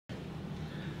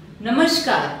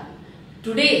Namaskar.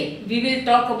 Today we will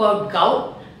talk about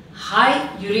gout, high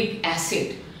uric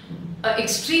acid, an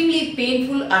extremely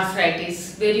painful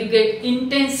arthritis where you get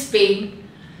intense pain,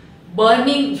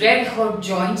 burning red hot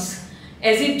joints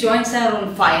as if joints are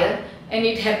on fire, and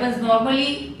it happens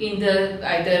normally in the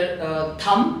either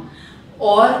thumb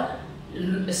or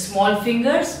small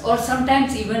fingers or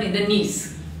sometimes even in the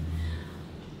knees.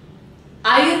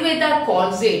 Ayurveda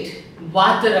calls it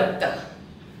Vata.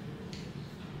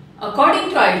 According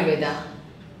to Ayurveda,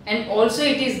 and also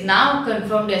it is now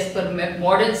confirmed as per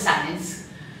modern science,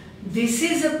 this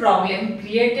is a problem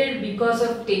created because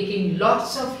of taking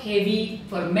lots of heavy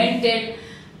fermented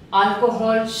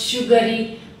alcohol,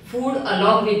 sugary food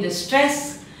along with the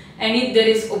stress, and if there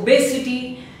is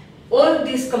obesity, all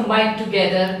this combined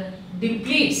together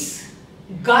depletes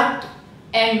gut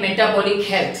and metabolic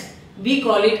health. We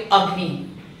call it Agni.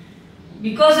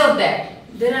 Because of that,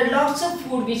 there are lots of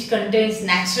food which contains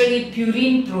naturally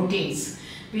purine proteins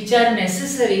which are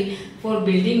necessary for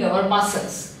building our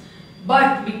muscles.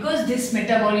 But because this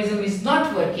metabolism is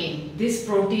not working, this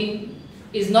protein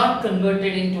is not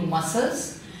converted into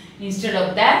muscles. Instead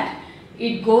of that,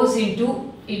 it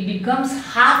becomes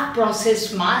half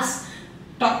processed mass,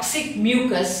 toxic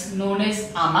mucus known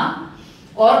as ama,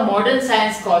 or modern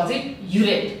science calls it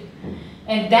urate.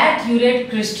 And that urate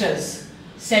crystals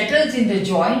settles in the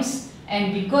joints,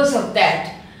 and because of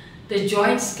that the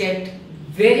joints get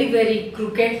very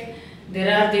crooked.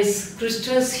 There are these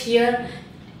crystals here,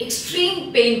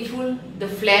 extreme painful. The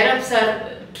flare-ups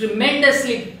are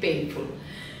tremendously painful.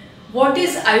 What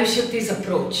is Ayushakti's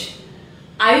approach?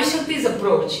 Ayushakti's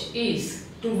approach is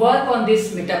to work on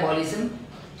this metabolism,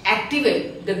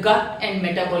 activate the gut and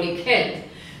metabolic health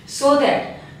so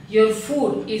that your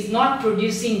food is not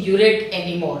producing urate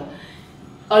anymore.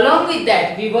 Along with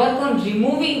that, we work on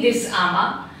removing this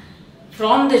ama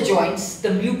from the joints, the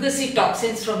mucousy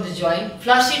toxins from the joint,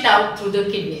 flush it out through the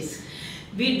kidneys.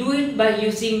 We do it by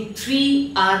using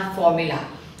 3R formula.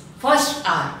 First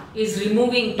R is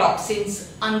removing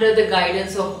toxins under the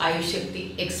guidance of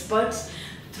Ayushakti experts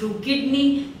through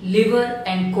kidney, liver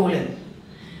and colon.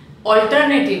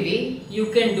 Alternatively, you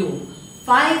can do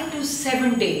 5 to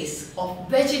 7 days of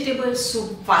vegetable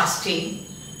soup fasting,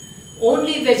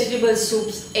 only vegetable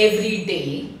soups every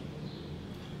day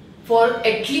for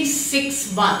at least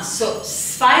 6 months. So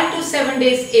 5 to 7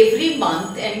 days every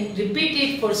month and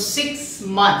repeat it for 6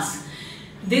 months.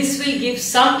 This will give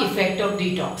some effect of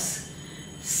detox.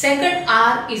 Second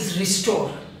R is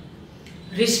restore.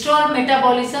 Restore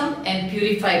metabolism and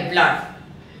purify blood.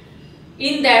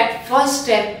 In that, first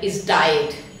step is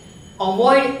diet.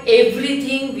 Avoid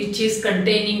everything which is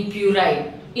containing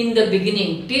purine in the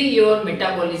beginning till your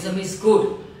metabolism is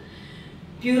good.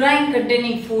 Purine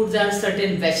containing foods are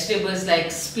certain vegetables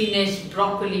like spinach,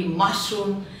 broccoli,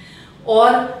 mushroom,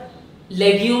 or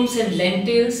legumes and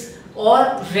lentils,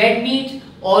 or red meat,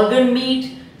 organ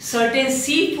meat, certain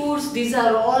seafoods. These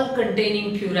are all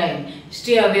containing purine.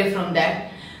 Stay away from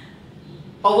that.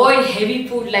 Avoid heavy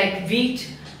food like wheat,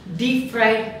 deep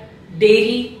fried,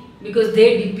 dairy, because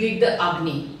they deplete the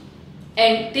Agni.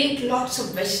 And take lots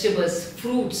of vegetables,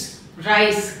 fruits,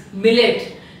 rice,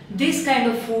 millet. This kind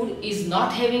of food is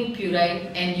not having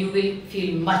purine and you will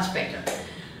feel much better.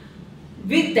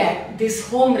 With that, this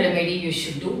home remedy you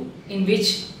should do, in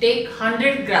which take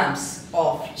 100 grams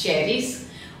of cherries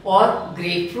or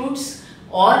grapefruits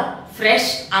or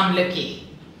fresh amlaki.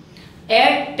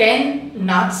 Add 10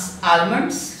 nuts,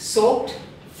 almonds soaked,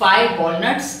 5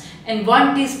 walnuts and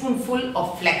 1 teaspoonful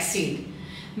of flaxseed.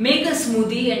 Make a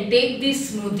smoothie and take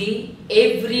this smoothie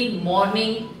every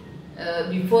morning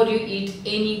before you eat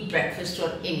any breakfast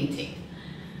or anything.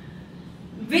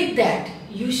 With that,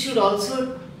 you should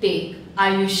also take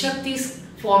Ayushakti's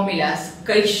formulas,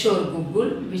 Kaishor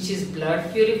Gugul, which is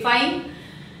blood purifying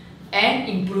and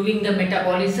improving the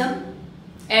metabolism,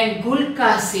 and Gulka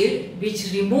acid,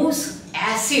 which removes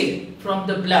acid from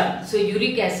the blood. So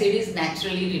uric acid is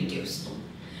naturally reduced.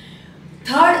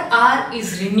 Third R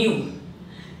is renew.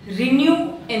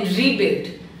 Renew and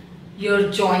rebuild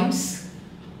your joints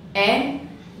and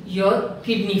your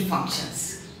kidney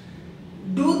functions.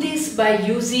 Do this by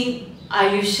using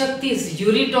Ayushakti's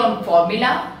Uriton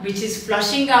formula, which is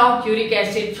flushing out uric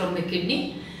acid from the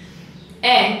kidney,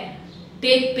 and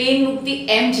take Pain Mukti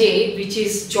MJ, which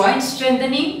is joint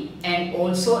strengthening and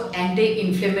also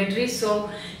anti-inflammatory. So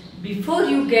before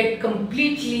you get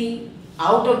completely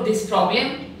out of this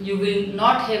problem, you will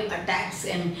not have attacks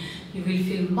and you will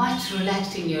feel much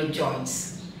relaxed in your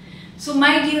joints. So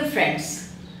my dear friends,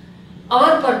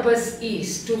 our purpose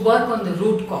is to work on the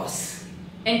root cause.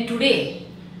 And today,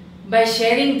 by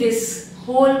sharing this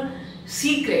whole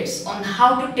secrets on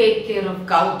how to take care of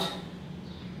gout,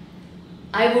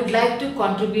 I would like to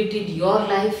contribute in your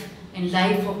life and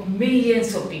life of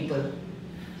millions of people.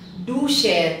 Do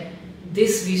share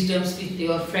these wisdoms with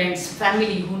your friends,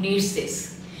 family who needs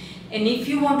this. And if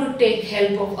you want to take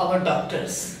help of our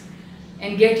doctors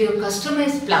and get your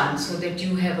customized plan so that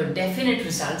you have a definite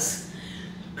results,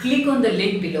 click on the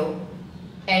link below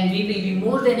and we will be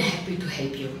more than happy to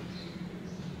help you.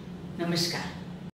 Namaskar.